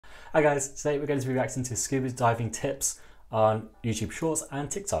Hi guys, today we're going to be reacting to scuba diving tips on YouTube Shorts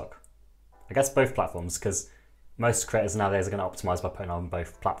and TikTok. I guess both platforms, because most creators nowadays are going to optimize by putting on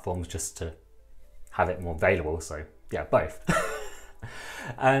both platforms just to have it more available, so yeah, both.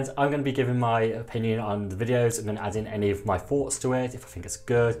 And I'm going to be giving my opinion on the videos. I'm going to add in any of my thoughts to it, if I think it's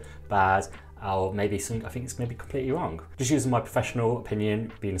good, bad, or maybe something I think it's going to be completely wrong. Just using my professional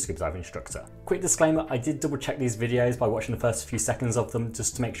opinion being a scuba diving instructor. Quick disclaimer, I did double check these videos by watching the first few seconds of them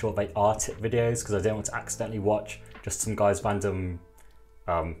just to make sure they are tip videos, because I don't want to accidentally watch just some guy's random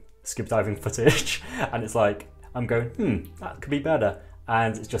scuba diving footage and it's like, I'm going, that could be better.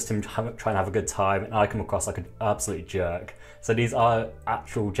 And it's just him trying to have a good time and I come across like an absolute jerk. So these are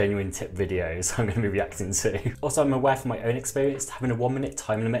actual genuine tip videos I'm going to be reacting to. Also, I'm aware from my own experience having a 1 minute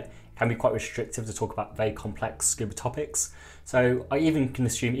time limit can be quite restrictive to talk about very complex scuba topics. So I even can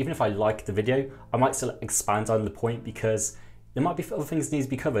assume, even if I like the video, I might still expand on the point because there might be other things that need to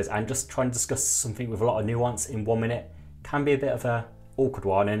be covered, and just trying to discuss something with a lot of nuance in 1 minute can be a bit of a awkward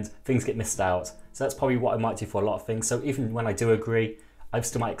one and things get missed out. So that's probably what I might do for a lot of things. So even when I do agree, I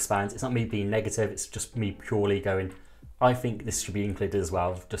still might expand. It's not me being negative, it's just me purely going, I think this should be included as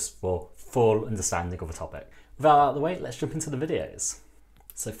well, just for full understanding of a topic. With that out of the way, let's jump into the videos.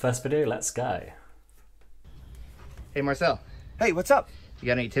 So first video, let's go. Hey Marcel. Hey, what's up? You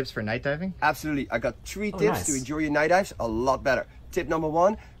got any tips for night diving? Absolutely. I got 3 tips to enjoy your night dives a lot better. Tip number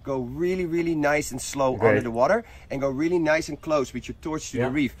 1, go really nice and slow under the water, and go really nice and close with your torch to the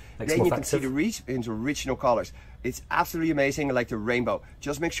reef. Then you can see the reef in its original colors. It's absolutely amazing, like the rainbow.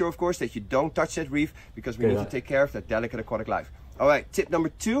 Just make sure, of course, that you don't touch that reef because we need to take care of that delicate aquatic life. All right, tip number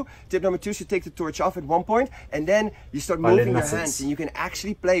 2 is to take the torch off at one point and then you start moving your hands and you can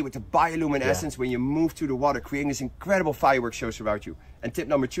actually play with the bioluminescence when you move through the water, creating this incredible fireworks shows around you. And tip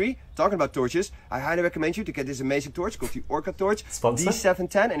number 3, talking about torches, I highly recommend you to get this amazing torch called the Orca torch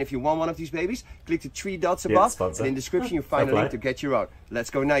D710, and if you want one of these babies, click the 3 dots above and in the description you'll find a link to get your own.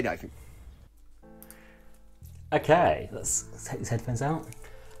 Let's go night diving. Okay, let's take these headphones out.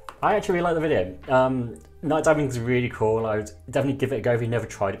 I actually really like the video. Night diving is really cool. I would definitely give it a go if you've never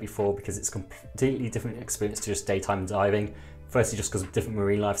tried it before, because it's a completely different experience to just daytime diving. Firstly, just because different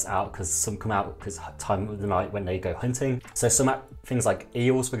marine life's out, because some come out because time of the night when they go hunting. So some things like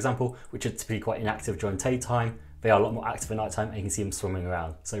eels, for example, which are typically quite inactive during daytime, they are a lot more active at night time and you can see them swimming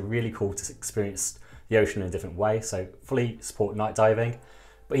around. So really cool to experience the ocean in a different way. So fully support night diving.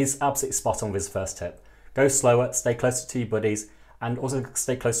 But he's absolutely spot on with his first tip. Go slower, stay closer to your buddies, and also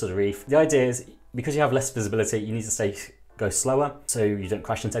stay close to the reef. The idea is, because you have less visibility, you need to go slower so you don't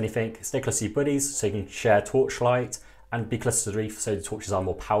crash into anything. Stay close to your buddies so you can share torchlight, and be close to the reef so the torches are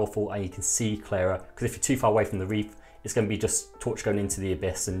more powerful and you can see clearer. Because if you're too far away from the reef, it's going to be just torch going into the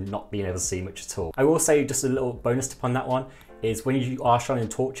abyss and not being able to see much at all. I will say just a little bonus tip on that one is when you are shining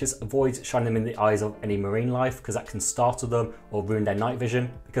torches, avoid shining them in the eyes of any marine life, because that can startle them or ruin their night vision,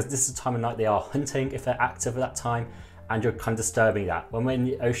 because this is the time of night they are hunting if they're active at that time, and you're kind of disturbing that. When we're in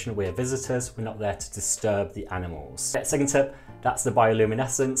the ocean, we're visitors, we're not there to disturb the animals. Second tip, that's the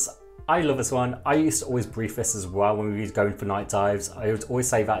bioluminescence. I love this one. I used to always brief this as well when we were going for night dives. I would always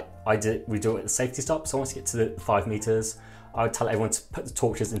say that we do it at the safety stop. So once you get to the 5 meters, I would tell everyone to put the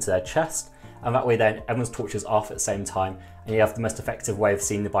torches into their chest, and that way then everyone's torches are off at the same time, and you have the most effective way of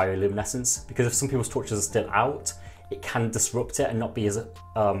seeing the bioluminescence. Because if some people's torches are still out, it can disrupt it and not be as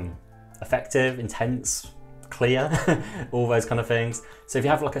effective, intense, clear, all those kind of things. So if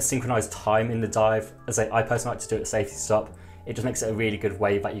you have like a synchronized time in the dive, as I personally like to do it at safety stop, it just makes it a really good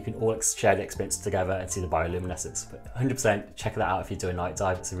way that you can all share the experience together and see the bioluminescence. But 100% check that out if you do a night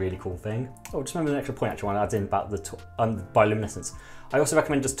dive, it's a really cool thing. Oh, just remember an extra point actually I want to add in about the bioluminescence. I also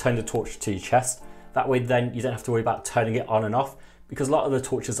recommend just turn the torch to your chest. That way then you don't have to worry about turning it on and off, because a lot of the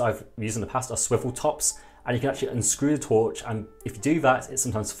torches I've used in the past are swivel tops, and you can actually unscrew the torch, and if you do that, it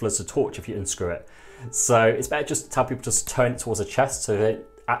sometimes floods the torch if you unscrew it. So it's better just to tell people just turn it towards the chest so they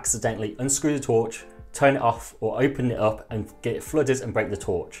accidentally unscrew the torch, turn it off or open it up and get it flooded and break the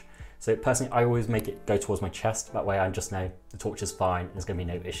torch. So personally, I always make it go towards my chest. That way I just know the torch is fine, there's gonna be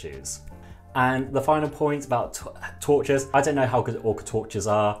no issues. And the final point about torches, I don't know how good Orca torches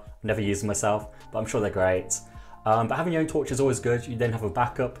are. I've never used them myself, but I'm sure they're great. But having your own torch is always good. You then have a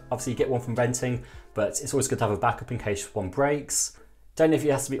backup. Obviously you get one from renting, but it's always good to have a backup in case one breaks. Don't know if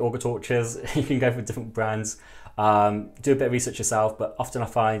it has to be Orca torches, you can go for different brands. Do a bit of research yourself, but often I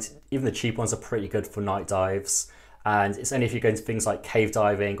find even the cheap ones are pretty good for night dives. And it's only if you're going to things like cave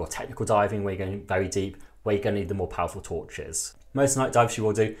diving or technical diving where you're going very deep, where you're going to need the more powerful torches. Most night dives you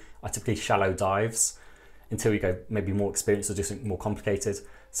will do are typically shallow dives until you go maybe more experienced or do something more complicated.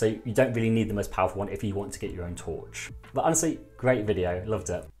 So you don't really need the most powerful one if you want to get your own torch. But honestly, great video, loved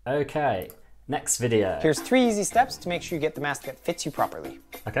it. Okay, next video. Here's 3 easy steps to make sure you get the mask that fits you properly.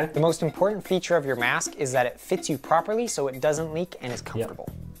 Okay. The most important feature of your mask is that it fits you properly so it doesn't leak and is comfortable.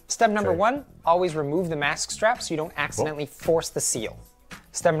 Yep. Step number 1, always remove the mask strap so you don't accidentally force the seal.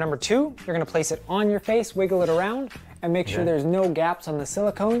 Step number 2, you're gonna place it on your face, wiggle it around, and make sure there's no gaps on the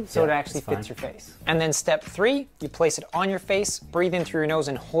silicone so it actually fits your face. And then step 3, you place it on your face, breathe in through your nose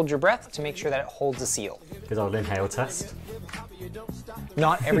and hold your breath to make sure that it holds the seal. Good old inhale test.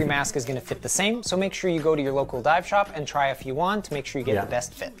 Not every mask is gonna fit the same, so make sure you go to your local dive shop and try a few on to make sure you get the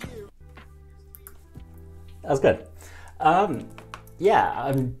best fit. That was good.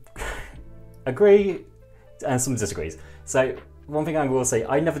 Agree and some disagrees. So one thing I will say,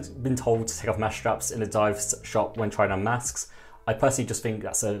 I've never been told to take off mask straps in a dive shop when trying on masks. I personally just think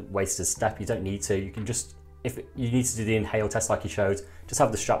that's a wasted step. You don't need to. You can just, if you need to do the inhale test like you showed, just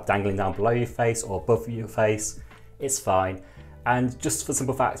have the strap dangling down below your face or above your face. It's fine. And just for the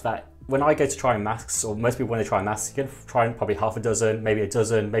simple fact that when I go to try masks, or most people when they try masks, you can try probably half a dozen, maybe a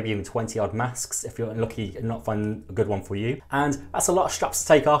dozen, maybe even 20 odd masks if you're unlucky and not find a good one for you. And that's a lot of straps to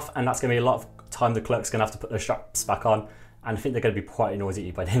take off, and that's going to be a lot of time the clerk's going to have to put those straps back on. And I think they're going to be quite annoyed at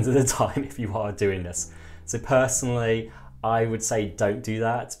you by the end of the time if you are doing this. So personally, I would say don't do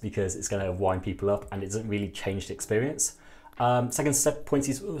that because it's going to wind people up and it doesn't really change the experience. Second step point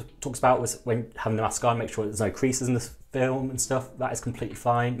he talks about was when having the mask on, make sure there's no creases in the film and stuff. That is completely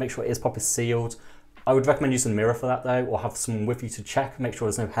fine. Make sure it is properly sealed. I would recommend using a mirror for that though, or have someone with you to check, make sure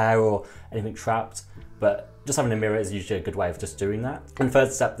there's no hair or anything trapped. But just having a mirror is usually a good way of just doing that. And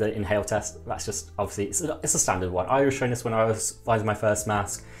third step, the inhale test, that's just obviously, it's a standard one. I was showing this when I was finding my first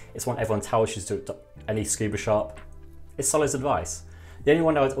mask. It's one everyone tells you to do at any scuba shop. It's solid advice. The only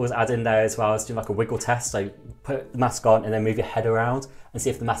one I would always add in there as well is doing like a wiggle test. So put the mask on and then move your head around and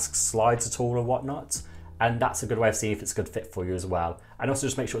see if the mask slides at all or whatnot. And that's a good way of seeing if it's a good fit for you as well. And also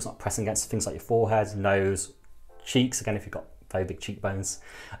just make sure it's not pressing against things like your forehead, nose, cheeks, again if you've got very big cheekbones.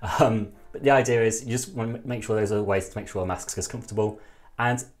 But the idea is you just want to make sure those are ways to make sure a mask is comfortable.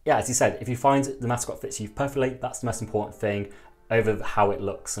 And yeah, as you said, if you find the mask fits you perfectly, that's the most important thing over how it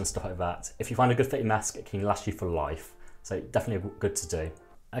looks and stuff like that. If you find a good fitting mask, it can last you for life. So definitely good to do.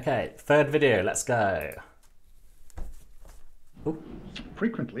 Okay, third video, let's go. Ooh.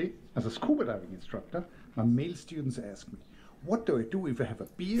 Frequently, as a scuba diving instructor, my male students ask me, what do I do if I have a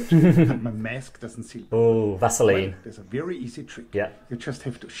beard and my mask doesn't seal? Oh, Vaseline. Well, there's a very easy trick. Yeah. You just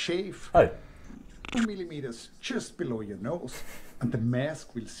have to shave 2 millimeters just below your nose and the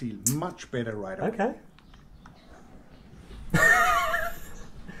mask will seal much better right away. Okay.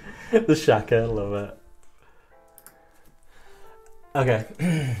 The shaka, love it. Okay,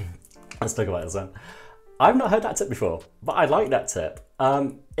 let's talk about this one. I've not heard that tip before, but I like that tip.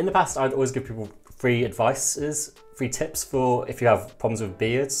 In the past, I'd always give people free tips for if you have problems with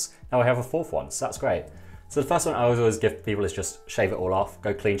beards. Now I have a fourth one, so that's great. So the first one I always give people is just shave it all off,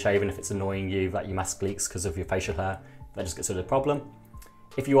 go clean shaven if it's annoying you that your mask leaks because of your facial hair. That just gets rid of the problem.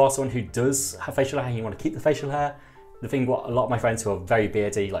 If you are someone who does have facial hair and you want to keep the facial hair, the thing what a lot of my friends who are very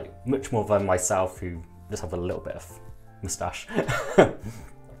beardy, like much more than myself who just have a little bit of moustache,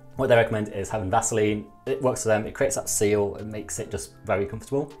 what they recommend is having Vaseline. It works for them, it creates that seal, it makes it just very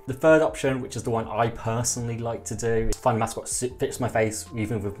comfortable. The third option, which is the one I personally like to do, is find a mask that fits my face,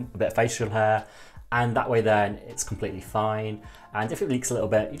 even with a bit of facial hair, and that way then it's completely fine. And if it leaks a little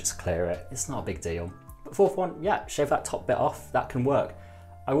bit, you just clear it, it's not a big deal. But fourth one, yeah, shave that top bit off, that can work.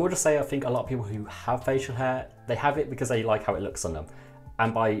 I will just say I think a lot of people who have facial hair, they have it because they like how it looks on them.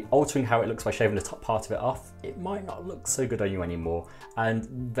 And by altering how it looks by shaving the top part of it off, it might not look so good on you anymore.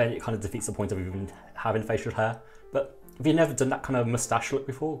 And then it kind of defeats the point of even having facial hair. But if you've never done that kind of moustache look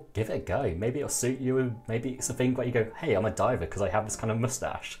before, give it a go. Maybe it'll suit you. Maybe it's a thing where you go, hey, I'm a diver because I have this kind of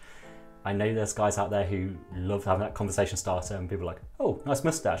moustache. I know there's guys out there who love having that conversation starter and people are like, oh, nice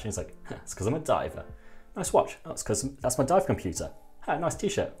moustache. And it's like, it's because I'm a diver. Nice watch. Oh, it's because that's my dive computer. Ah, nice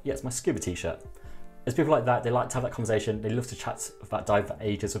t-shirt. Yeah, it's my scuba t-shirt. There's people like that, they like to have that conversation, they love to chat about dive for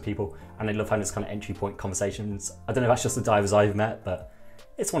ages with people, and they love having this kind of entry point conversations. I don't know if that's just the divers I've met, but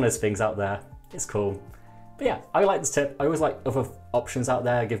it's one of those things out there. It's cool. But yeah, I like this tip. I always like other options out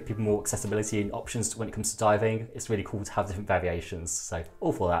there, give people more accessibility and options when it comes to diving. It's really cool to have different variations, so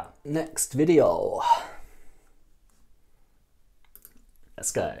all for that. Next video.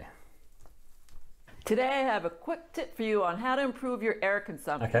 Let's go. Today I have a quick tip for you on how to improve your air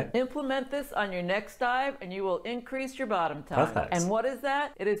consumption. Okay. Implement this on your next dive and you will increase your bottom time. Perfect. And what is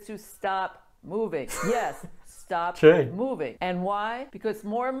that? It is to stop moving. Yes, stop moving. And why? Because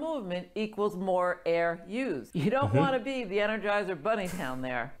more movement equals more air used. You don't want to be the Energizer Bunny down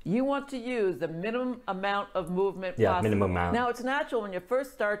there. You want to use the minimum amount of movement possible. Minimum amount. Now, it's natural when you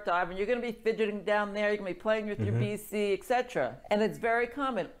first start diving, you're going to be fidgeting down there, you're going to be playing with your BC, etc. And it's very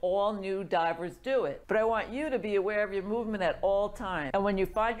common. All new divers do it. But I want you to be aware of your movement at all times. And when you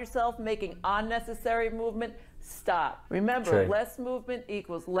find yourself making unnecessary movement, stop. Remember, less movement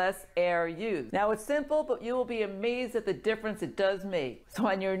equals less air used. Now, it's simple, but you will be amazed at the difference it does make. So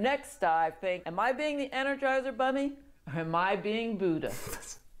on your next dive, think, am I being the Energizer Bunny or am I being Buddha?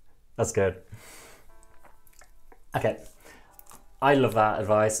 That's good. Okay. I love that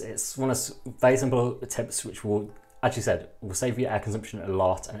advice. It's one of those very simple tips which will, as you said, will save you air consumption a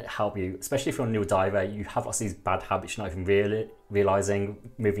lot and it help you, especially if you're a new diver, you have lots of these bad habits you're not even really realizing,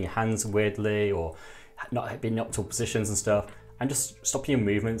 moving your hands weirdly or not being in optimal positions and stuff, and just stopping your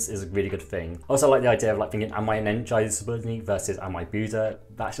movements is a really good thing. I also like the idea of like thinking, am I an Energizer Bunny versus am I Buddha?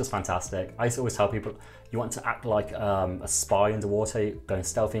 That's just fantastic. I used to always tell people, you want to act like a spy underwater, going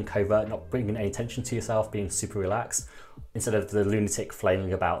stealthy and covert, not bringing any attention to yourself, being super relaxed, instead of the lunatic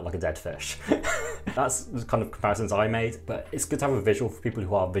flailing about like a dead fish. That's the kind of comparisons I made, but it's good to have a visual for people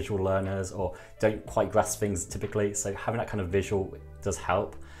who are visual learners or don't quite grasp things typically, so having that kind of visual does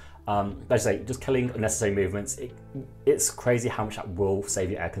help. But as I say, just killing unnecessary movements, it's crazy how much that will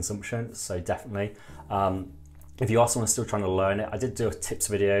save your air consumption, so definitely. If you are someone still trying to learn it, I did do a tips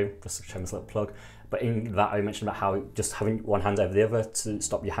video, just to show this little plug, but in that I mentioned about how just having one hand over the other to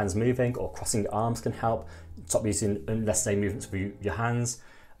stop your hands moving, or crossing your arms can help, stop using unnecessary movements with your hands.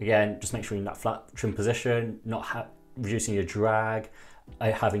 Again, just make sure you're in that flat trim position, not reducing your drag,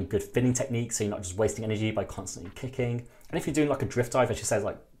 having good finning techniques so you're not just wasting energy by constantly kicking. And if you're doing like a drift dive, as she says,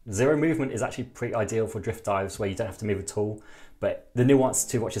 like zero movement is actually pretty ideal for drift dives where you don't have to move at all. But the nuance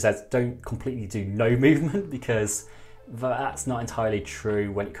to what she says, don't completely do no movement, because that's not entirely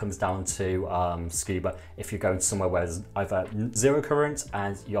true when it comes down to scuba. If you're going somewhere where there's either zero current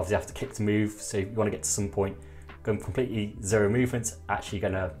and you obviously have to kick to move, so if you want to get to some point, going completely zero movement actually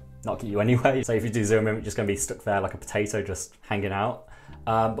going to not get you anyway. So if you do zero movement, you're just going to be stuck there like a potato just hanging out.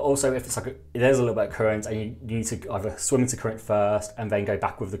 But also if it's like there's a little bit of current and you need to either swim into current first and then go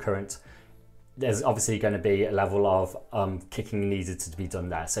back with the current, there's obviously going to be a level of kicking needed to be done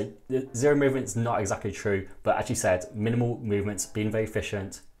there. So zero movement is not exactly true, but as you said, minimal movements, being very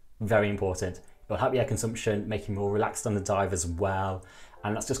efficient, very important. It'll help your air consumption, make you more relaxed on the dive as well,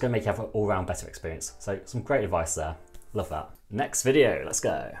 and that's just going to make you have an all-round better experience. So some great advice there. Love that. Next video, let's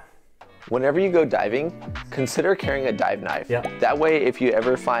go. Whenever you go diving, consider carrying a dive knife. Yep. That way, if you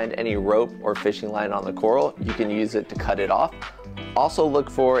ever find any rope or fishing line on the coral, you can use it to cut it off. Also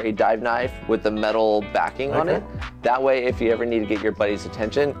look for a dive knife with the metal backing on it. That way, if you ever need to get your buddy's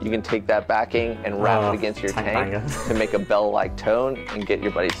attention, you can take that backing and wrap it against your tank to make a bell-like tone and get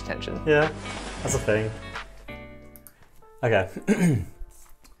your buddy's attention. Yeah, that's a thing. Okay.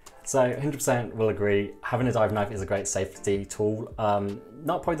 So 100% will agree, having a dive knife is a great safety tool.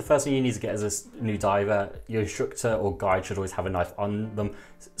 Not probably the first thing you need to get as a new diver. Your instructor or guide should always have a knife on them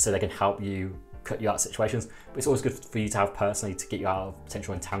so they can help you cut you out of situations. But it's always good for you to have personally to get you out of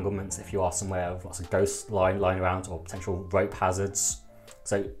potential entanglements if you are somewhere with lots of ghost lying around or potential rope hazards.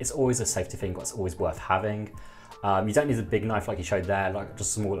 So it's always a safety thing that's always worth having. You don't need a big knife like you showed there, like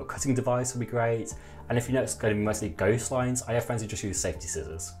just a small little cutting device would be great. And if you know it's going to be mostly ghost lines, I have friends who just use safety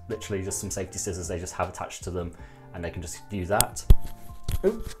scissors. Literally just some safety scissors they just have attached to them and they can just use that.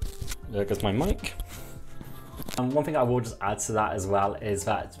 Oop, there goes my mic. And one thing I will just add to that as well is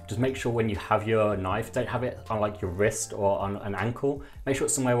that just make sure when you have your knife, don't have it on like your wrist or on an ankle. Make sure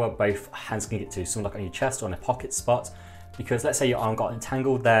it's somewhere where both hands can get to, somewhere like on your chest or on a pocket spot. Because let's say your arm got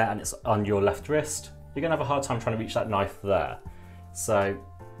entangled there and it's on your left wrist, you're gonna have a hard time trying to reach that knife there. So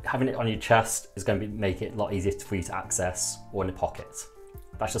having it on your chest is going to make it a lot easier for you to access, or in a pocket.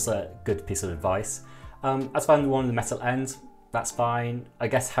 That's just a good piece of advice. As for the one on the metal end, that's fine. I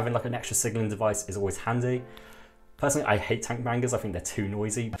guess having like an extra signaling device is always handy. Personally, I hate tank bangers. I think they're too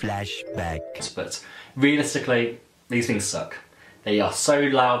noisy. Flashback. But realistically, these things suck. They are so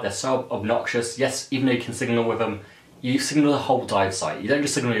loud, they're so obnoxious. Yes, even though you can signal with them, you signal the whole dive site. You don't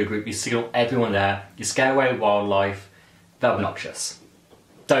just signal your group, you signal everyone there. You scare away wildlife. They're obnoxious.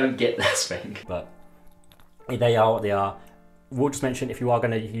 Don't get this thing, but they are what they are. We'll just mention if you are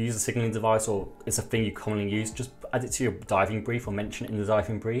going to use a signaling device or it's a thing you commonly use, just add it to your diving brief or mention it in the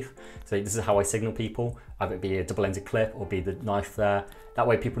diving brief. So this is how I signal people, either it be a double-ended clip or be the knife there. That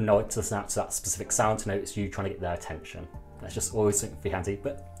way people know to listen out to that specific sound to know it's you trying to get their attention. That's just always something to be handy,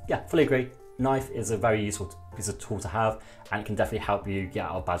 but yeah, fully agree. knife is a very useful piece of tool to have, and it can definitely help you get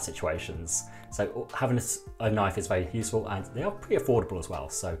out of bad situations. So having a knife is very useful, and they are pretty affordable as well.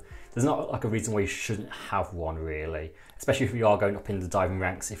 So there's not like a reason why you shouldn't have one really, especially if you are going up in the diving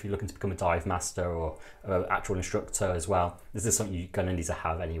ranks. If you're looking to become a dive master or an actual instructor as well, this is something you're going to need to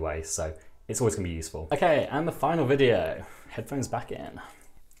have anyway. So it's always going to be useful. Okay, and the final video, headphones back in.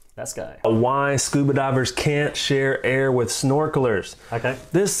 Let's go. Why scuba divers can't share air with snorkelers. Okay.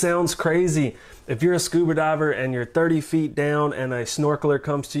 This sounds crazy. If you're a scuba diver and you're 30 feet down and a snorkeler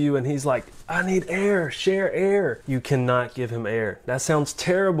comes to you and he's like, I need air, share air. You cannot give him air. That sounds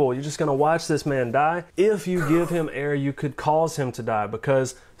terrible. You're just gonna watch this man die. If you give him air, you could cause him to die,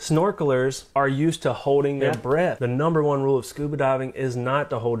 because snorkelers are used to holding their breath. The #1 rule of scuba diving is not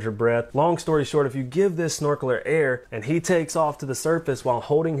to hold your breath. Long story short, if you give this snorkeler air and he takes off to the surface while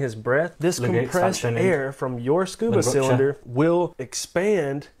holding his breath, this compressed air from your scuba cylinder will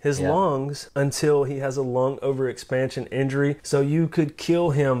expand his lungs until he has a lung overexpansion injury. So you could kill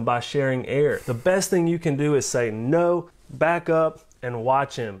him by sharing air. The best thing you can do is say no, back up, and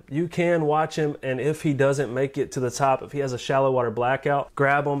watch him. You can watch him, and if he doesn't make it to the top, if he has a shallow water blackout,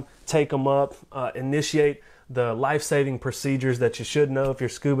 grab him, take him up, initiate the life-saving procedures that you should know if you're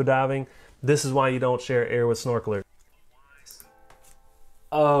scuba diving. This is why you don't share air with snorkelers.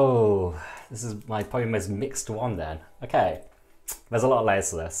 Oh, this is probably most mixed one then. Okay, there's a lot of layers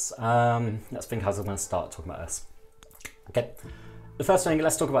to this. Let's think how I'm going to start talking about this. Okay, the first thing,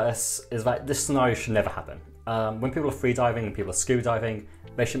 let's talk about this, is that this scenario should never happen. When people are free diving and people are scuba diving,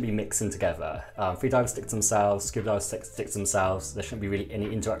 they shouldn't be mixing together. Free divers stick to themselves, scuba divers stick to themselves. There shouldn't be really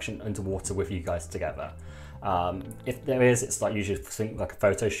any interaction underwater with you guys together. If there is, it's like usually like a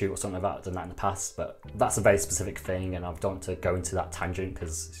photo shoot or something like that. I've done that in the past, but that's a very specific thing, and I don't want to go into that tangent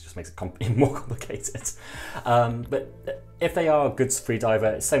because it just makes it more complicated. But if they are a good free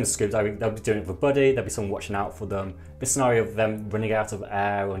diver, same as scuba diving, they'll be doing it with a buddy, there'll be someone watching out for them. This scenario of them running out of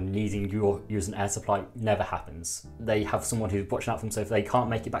air or needing use an air supply never happens. They have someone who's watching out for them, so if they can't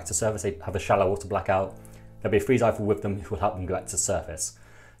make it back to surface, they have a shallow water blackout, there'll be a free diver with them who will help them go back to surface.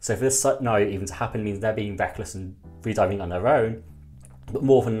 So for this scenario even to happen means they're being reckless and free diving on their own, but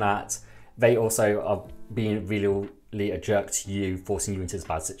more than that, they also are being really a jerk to you, forcing you into this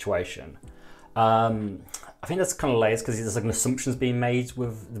bad situation. I think that's kind of layers because there's like an assumptions being made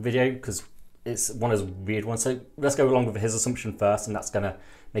with the video because it's one of those weird ones. So let's go along with his assumption first, and that's going to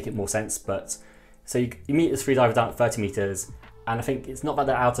make it more sense. But so you meet this free diver down at 30 meters, and I think it's not that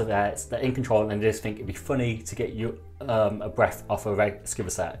they're out of there, it's they're in control, and they just think it'd be funny to get you a breath off a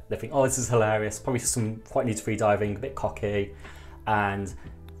scuba set. They think, oh, this is hilarious, probably some quite new to free diving, a bit cocky, and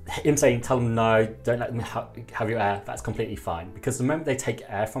him saying, tell them no, don't let them have your air, that's completely fine. Because the moment they take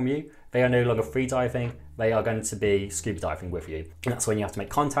air from you, they are no longer free diving, they are going to be scuba diving with you. And that's when you have to make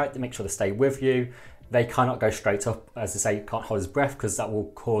contact, make sure they stay with you. They cannot go straight up, as they say, you can't hold his breath because that will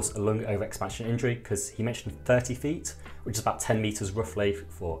cause a lung overexpansion injury, because he mentioned 30 feet, which is about 10 meters roughly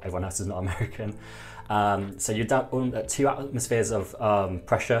for everyone else who's not American. So you're down at 2 atmospheres of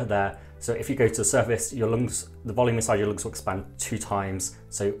pressure there. So if you go to the surface, your lungs, the volume inside your lungs will expand 2 times.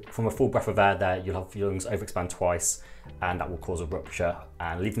 So from a full breath of air there, you'll have your lungs overexpand twice, and that will cause a rupture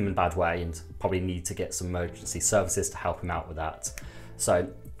and leave them in a bad way, and probably need to get some emergency services to help him out with that. So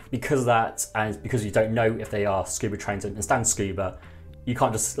because of that, and because you don't know if they are scuba trained and understand scuba, you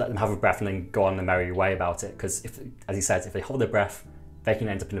can't just let them have a breath and then go on their merry way about it, because if, as he said, if they hold their breath, they can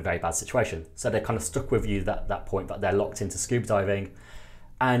end up in a very bad situation. So they're kind of stuck with you at that point, but they're locked into scuba diving.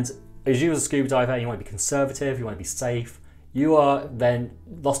 And as you as a scuba diver, you want to be conservative, you want to be safe, you are then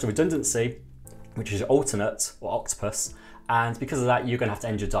lost to redundancy, which is your alternate or octopus, and because of that, you're going to have to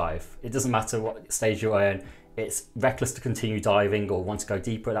end your dive. It doesn't matter what stage you're in, it's reckless to continue diving or want to go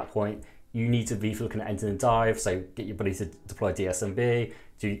deeper at that point. You need to be looking at ending the dive, so get your buddy to deploy DSMB,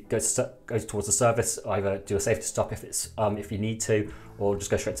 go towards the surface, either do a safety stop if you need to, or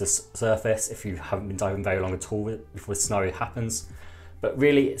just go straight to the surface if you haven't been diving very long at all before this scenario happens. But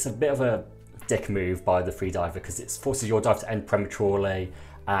really, it's a bit of a dick move by the free diver because it forces your dive to end prematurely,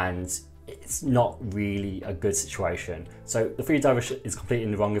 and it's not really a good situation. So the free diver is completely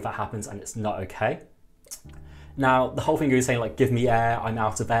in the wrong if that happens, and it's not okay. Now, the whole thing is saying like, give me air, I'm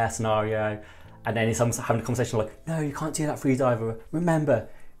out of air scenario, and then he's having a conversation like, no, you can't do that, free diver. Remember,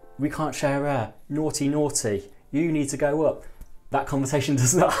 we can't share air. Naughty, naughty. You need to go up. That conversation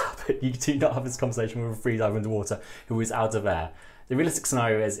does not happen. You do not have this conversation with a free diver underwater who is out of air. The realistic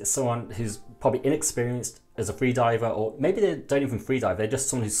scenario is it's someone who's probably inexperienced as a free diver, or maybe they don't even free dive, they're just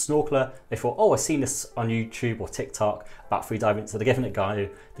someone who's a snorkeler. They thought, oh, I've seen this on YouTube or TikTok about free diving, so they're giving it a go.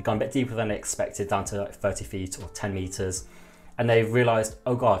 They've gone a bit deeper than they expected, down to like 30 feet or 10 meters. and they've realized,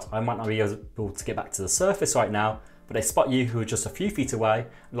 oh God, I might not be able to get back to the surface right now, but they spot you who are just a few feet away,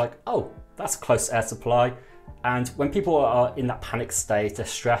 like, oh, that's a close air supply. And when people are in that panic state, they're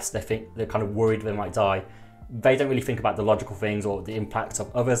stressed, they're kind of worried they might die, they don't really think about the logical things or the impact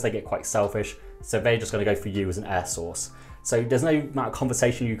of others. They get quite selfish, so they're just going to go for you as an air source. So there's no amount of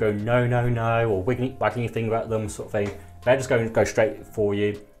conversation you go no, no, no, or wagging your finger at them sort of thing. They're just going to go straight for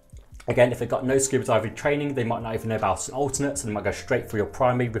you. Again, if they've got no scuba diving training, they might not even know about an alternate, so they might go straight for your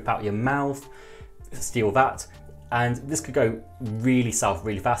primary, rip out your mouth, steal that. And this could go really south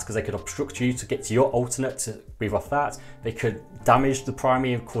really fast because they could obstruct you to get to your alternate to breathe off that. They could damage the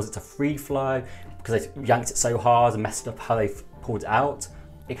primary and cause it to free flow because they yanked it so hard and messed up how they've pulled it out.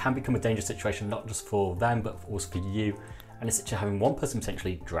 It can become a dangerous situation, not just for them, but also for you. And instead of having one person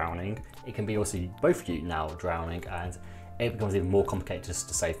potentially drowning, it can be also both of you now drowning, and it becomes even more complicated just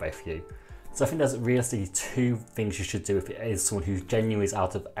to save both of you. So I think there's realistically two things you should do if it is someone who genuinely is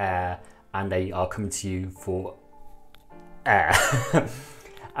out of air and they are coming to you for air.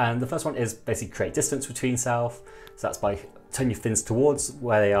 And the first one is basically create distance between self. So that's by turning your fins towards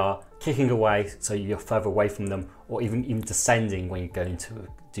where they are, kicking away so you're further away from them, or even descending when you're going to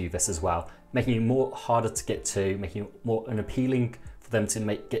do this as well, making it more harder to get to, making it more unappealing for them to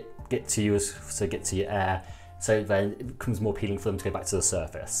get to you, so get to your air, so then it becomes more appealing for them to go back to the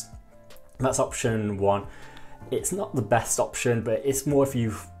surface. And that's option one. It's not the best option, but it's more if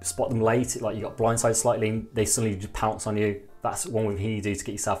you spot them late, like you got blindsided slightly, they suddenly just pounce on you. That's one thing you do to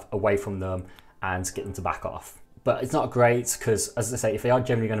get yourself away from them and get them to back off. But it's not great because, as I say, if they are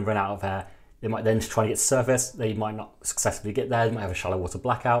generally going to run out of air, they might then try to get to the surface, they might not successfully get there, they might have a shallow water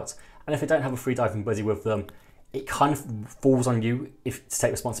blackout. And if they don't have a free diving buddy with them, it kind of falls on you to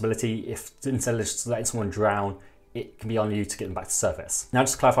take responsibility. If instead of just letting someone drown, it can be on you to get them back to the surface. Now,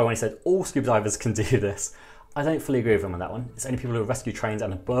 just to clarify, when he said all scuba divers can do this, I don't fully agree with him on that one. It's only people who are rescue trained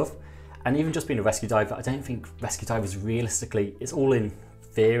and above. And even just being a rescue diver, I don't think rescue divers realistically, it's all in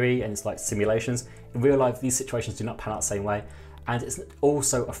theory and it's like simulations. In real life, these situations do not pan out the same way. And it's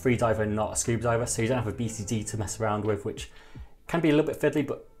also a free diver, not a scuba diver. So you don't have a BCD to mess around with, which can be a little bit fiddly,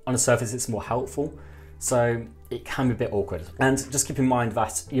 but on the surface, it's more helpful. So it can be a bit awkward. And just keep in mind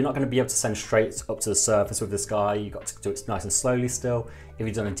that you're not going to be able to send straight up to the surface with this guy. You've got to do it nice and slowly still. If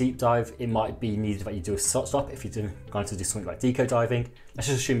you've done a deep dive, it might be needed that you do a stop if you're going to do something like deco diving. Let's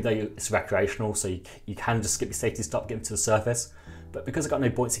just assume that it's recreational, so you can just skip your safety stop, get him to the surface. But because I've got no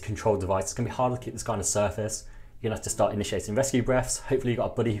buoyancy control device, it's going to be harder to keep this guy on the surface. You're going to have to start initiating rescue breaths. Hopefully you've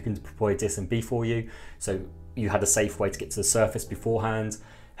got a buddy who can deploy DSMB for you, so you had a safe way to get to the surface beforehand.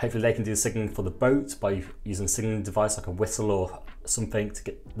 Hopefully they can do the signaling for the boat by using a signaling device like a whistle or something to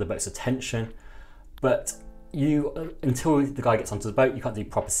get the boat's attention. But until the guy gets onto the boat, you can't do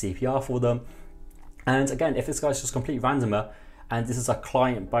proper CPR for them. And again, if this guy's just a complete randomer and this is a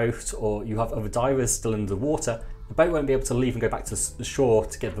client boat or you have other divers still in the water, the boat won't be able to leave and go back to the shore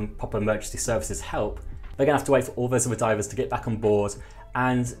to give them proper emergency services help. They're going to have to wait for all those other divers to get back on board.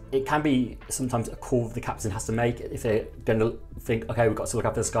 And it can be sometimes a call the captain has to make if they're going to think, okay, we've got to look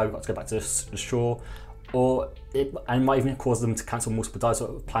after this guy, we've got to go back to the shore. And it might even cause them to cancel multiple dives that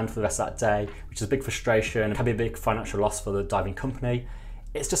were planned for the rest of that day, which is a big frustration and can be a big financial loss for the diving company.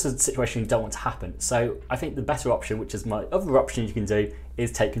 It's just a situation you don't want to happen. So I think the better option, which is my other option you can do,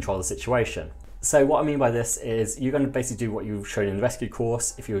 is take control of the situation. So what I mean by this is you're going to basically do what you've shown in the rescue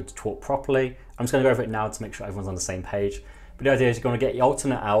course if you were taught properly. I'm just going to go over it now to make sure everyone's on the same page. But the idea is you're going to get your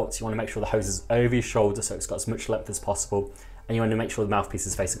alternate out, you want to make sure the hose is over your shoulder so it's got as much length as possible, and you want to make sure the mouthpiece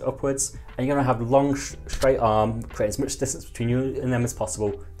is facing upwards, and you're going to have a long straight arm, create as much distance between you and them as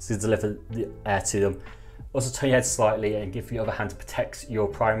possible to deliver the air to them. Also turn your head slightly and give your other hand to protect your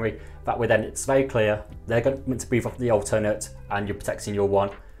primary. That way then it's very clear, they're meant to breathe off the alternate and you're protecting your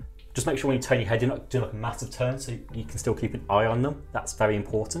one. Just make sure when you turn your head, you're not doing like a massive turn so you can still keep an eye on them. That's very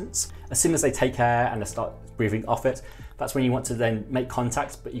important. As soon as they take air and they start breathing off it, that's when you want to then make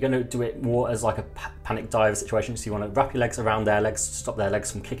contact, but you're going to do it more as like a panic dive situation. So you want to wrap your legs around their legs to stop their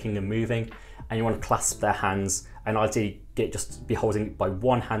legs from kicking and moving, and you want to clasp their hands and ideally just be holding it by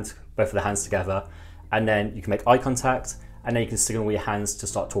one hand, both of the hands together, and then you can make eye contact, and then you can signal with your hands to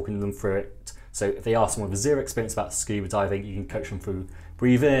start talking to them through it. So if they are someone with zero experience about scuba diving, you can coach them through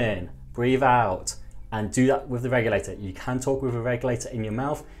breathe in, breathe out, and do that with the regulator. You can talk with a regulator in your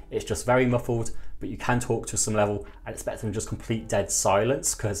mouth, it's just very muffled, but you can talk to some level and expect them to just complete dead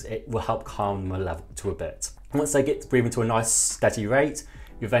silence because it will help calm them a level to a bit. Once they get breathing to a nice steady rate,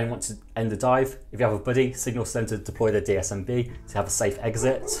 you then want to end the dive. If you have a buddy, signal to them to deploy their DSMB to have a safe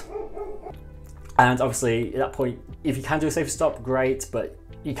exit. And obviously at that point, if you can do a safe stop, great, but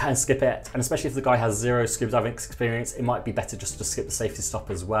you can skip it. And especially if the guy has zero scuba diving experience, it might be better just to skip the safety stop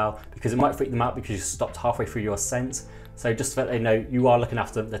as well, because it might freak them out because you stopped halfway through your ascent. So just to let them know, you are looking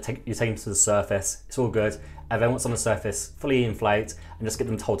after them, you're taking them to the surface, it's all good. And then once on the surface, fully inflate and just get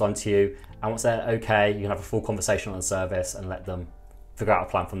them to hold on to you. And once they're okay, you can have a full conversation on the surface and let them figure out a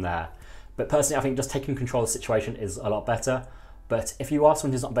plan from there. But personally, I think just taking control of the situation is a lot better. But if you are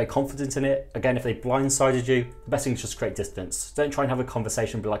someone who's not very confident in it, again, if they blindsided you, the best thing is just create distance. Don't try and have a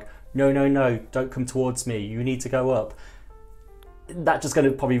conversation, be like, no, no, no, don't come towards me, you need to go up. That's just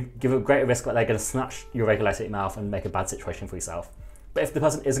going to probably give a greater risk that they're going to snatch your regulator at your mouth and make a bad situation for yourself. But if the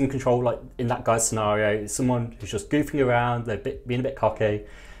person is in control, like in that guy's scenario, someone who's just goofing around, they're being a bit cocky,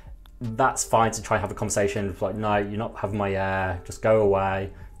 that's fine to try and have a conversation. Like, no, you're not having my air, just go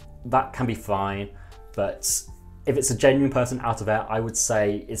away. That can be fine. But if it's a genuine person out of air, I would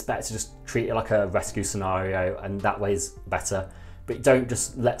say it's better to just treat it like a rescue scenario, and that way is better. But don't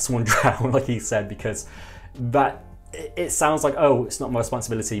just let someone drown, like he said, because that, it sounds like, oh, it's not my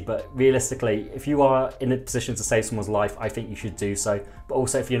responsibility, but realistically, if you are in a position to save someone's life, I think you should do so. But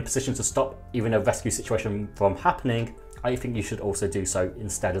also, if you're in a position to stop even a rescue situation from happening, I think you should also do so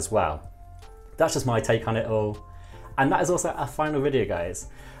instead as well. That's just my take on it all. And that is also our final video, guys.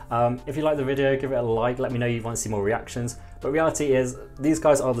 If you like the video, give it a like, let me know you want to see more reactions. But reality is, these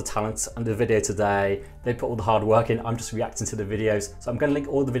guys are the talents on the video today. They put all the hard work in, I'm just reacting to the videos. So I'm going to link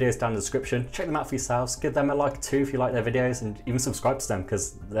all the videos down in the description. Check them out for yourselves, give them a like too if you like their videos, and even subscribe to them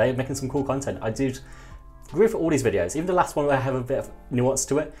because they're making some cool content. I do agree for all these videos, even the last one where I have a bit of nuance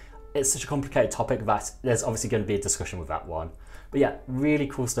to it. It's such a complicated topic that there's obviously going to be a discussion with that one. But yeah, really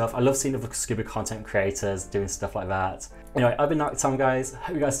cool stuff. I love seeing other scuba content creators doing stuff like that. Anyway, I've been Nighttime, guys.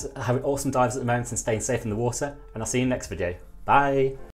 Hope you guys are having awesome dives at the moment and staying safe in the water. And I'll see you in the next video. Bye.